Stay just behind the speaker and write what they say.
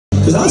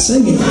Because I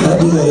sing it, I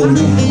do that every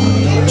time.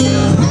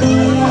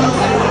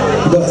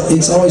 But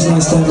it's always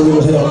nice to have a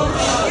little help.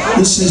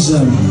 This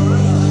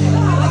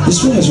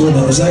one is really,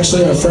 it's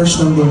actually our first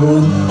 #1,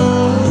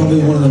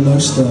 probably one of the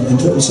most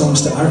important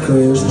songs to our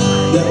careers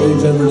that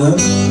we've ever done.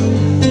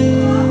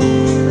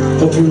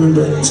 Hope you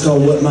remember it. It's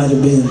called What Might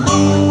Have Been.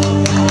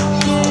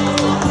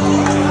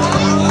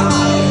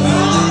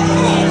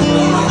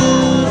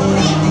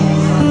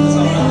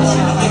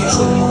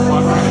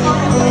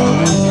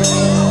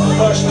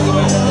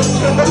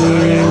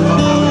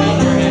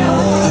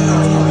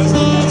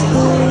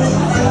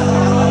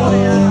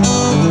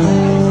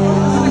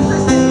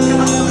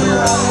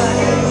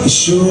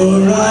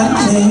 Sure, I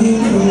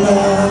think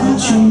about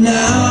you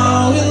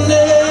now and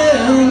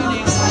then,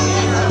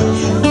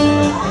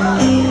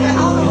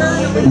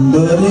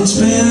 but it's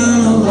been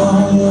a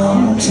long,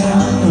 long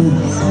time.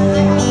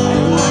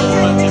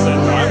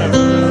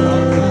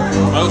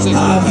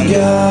 I've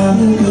got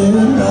a good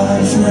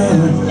life now.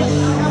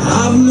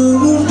 I've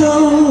moved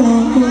on.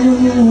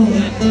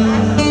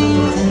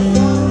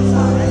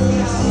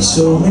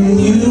 So when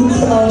you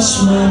cross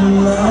my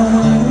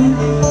mind,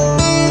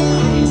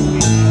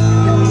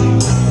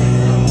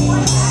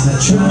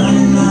 try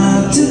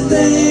not to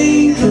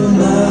think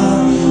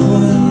about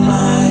what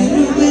might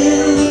have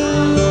been,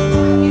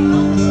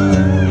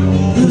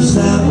 'cause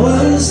that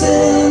was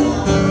then,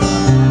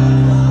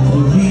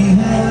 and we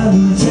have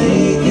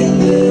taken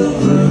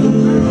different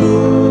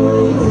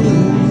roads.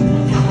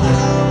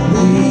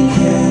 We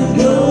can't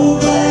go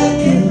back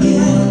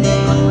again.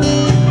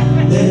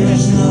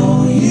 There's no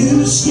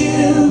use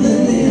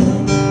giving in,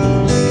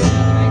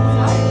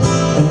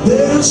 and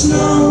there's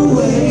no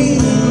way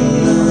to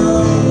know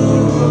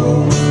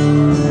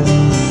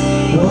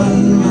what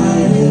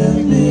might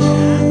have been.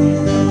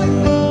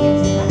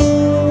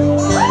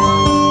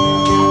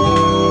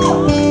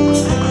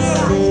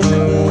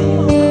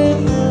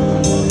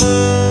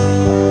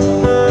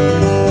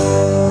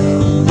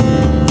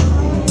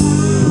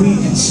 We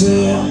could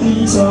sit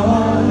and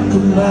talk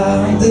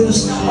about this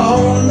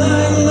all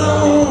night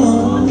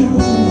long,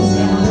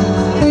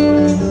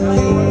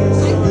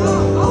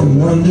 and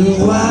wonder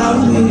why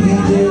we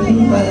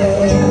didn't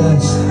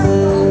last.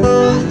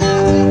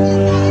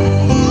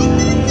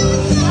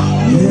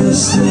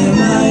 There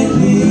might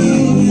be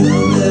the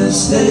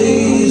best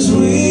days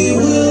we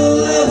will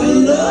ever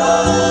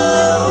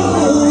know.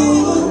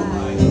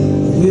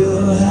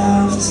 We'll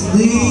have to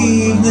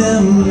leave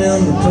them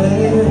in the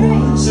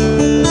past.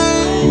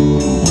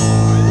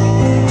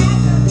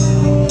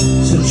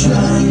 So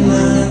try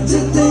not to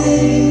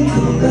think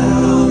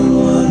about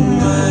what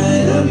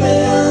might have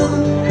been,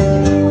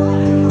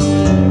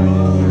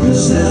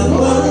 'cause that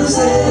was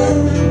it,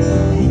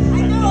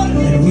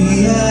 and we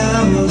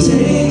have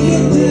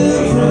taken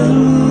different.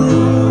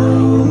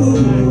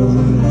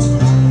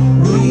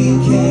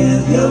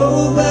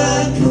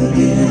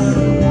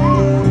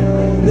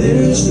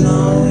 There's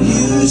no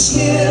use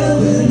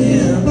giving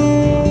in,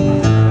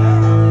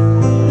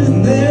 and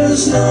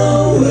there's no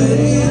way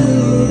to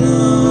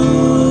know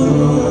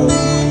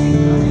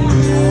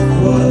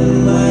what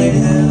might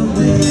have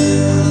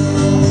been.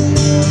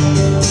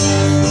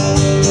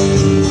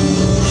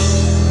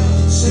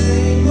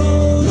 Same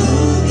old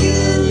look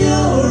in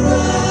your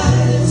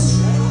eyes.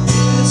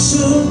 It's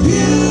a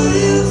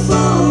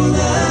beautiful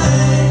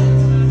night.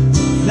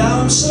 Now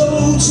I'm so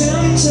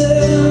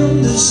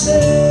tempted to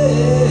stay.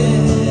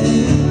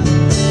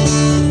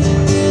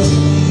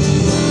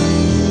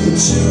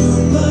 Too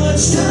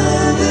much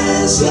time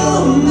has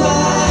gone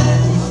by.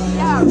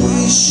 We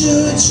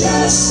should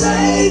just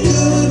say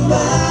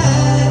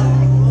goodbye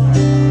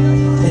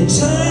and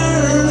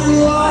turn and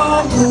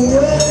walk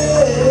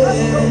away.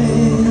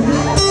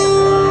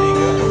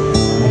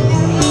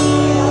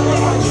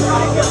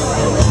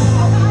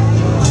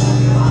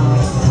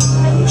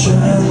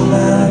 Try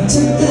not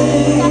to think